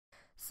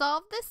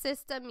Solve the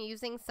system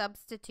using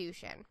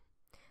substitution.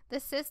 The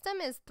system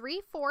is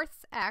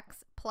 3/4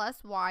 x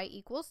plus y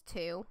equals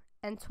 2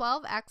 and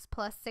 12x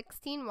plus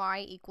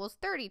 16y equals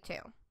 32.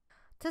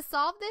 To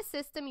solve this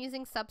system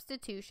using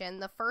substitution,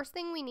 the first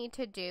thing we need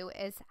to do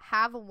is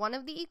have one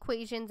of the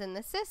equations in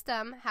the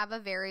system have a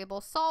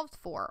variable solved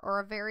for, or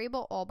a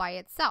variable all by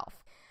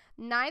itself.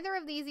 Neither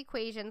of these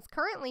equations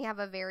currently have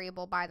a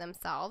variable by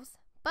themselves,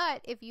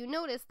 but if you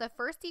notice the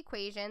first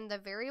equation, the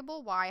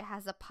variable y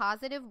has a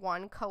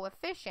 +1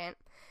 coefficient,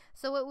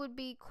 so it would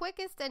be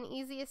quickest and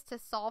easiest to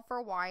solve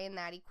for y in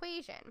that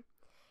equation.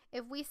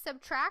 If we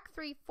subtract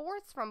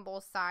 3/4 from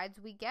both sides,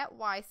 we get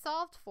y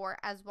solved for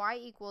as y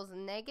equals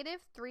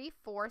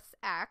 -3/4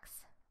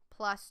 x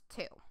plus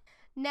 2.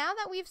 Now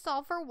that we've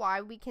solved for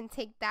y, we can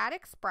take that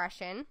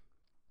expression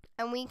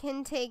and we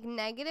can take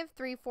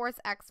 -3/4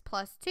 x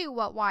plus 2,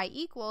 what y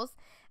equals,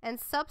 and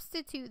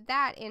substitute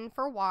that in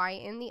for y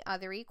in the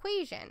other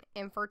equation.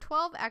 And for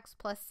 12x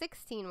plus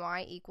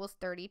 16y equals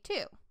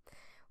 32.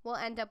 We'll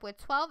end up with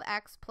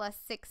 12x plus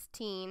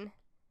 16,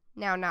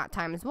 now not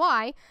times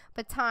y,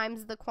 but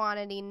times the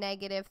quantity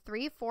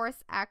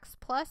 -3/4 x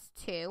plus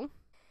 2,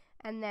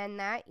 and then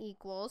that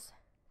equals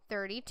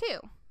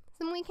 32.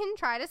 So we can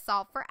try to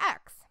solve for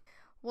x.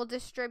 We'll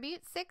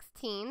distribute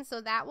 16, so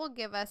that will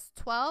give us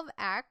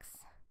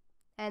 12x,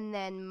 and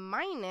then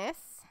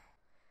minus,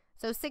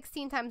 so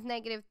 16 times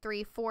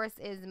 -3/4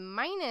 is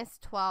minus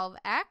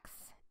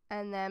 12x,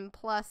 and then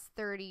plus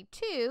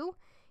 32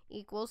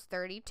 equals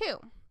 32.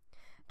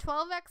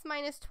 12x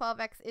minus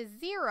 12x is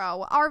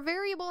 0. Our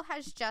variable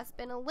has just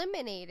been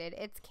eliminated.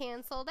 It's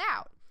canceled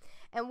out.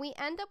 And we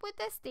end up with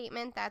this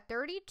statement that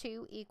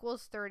 32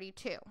 equals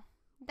 32.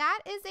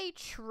 That is a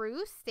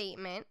true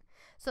statement.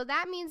 So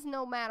that means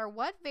no matter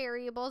what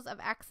variables of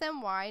x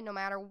and y, no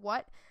matter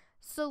what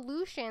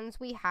solutions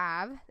we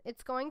have,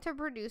 it's going to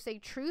produce a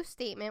true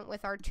statement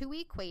with our two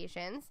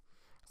equations.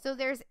 So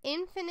there's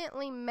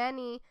infinitely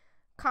many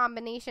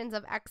combinations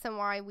of x and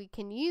y we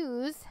can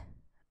use,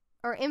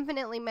 or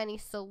infinitely many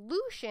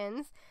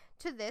solutions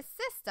to this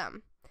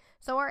system.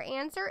 So our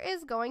answer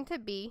is going to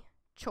be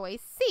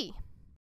choice C.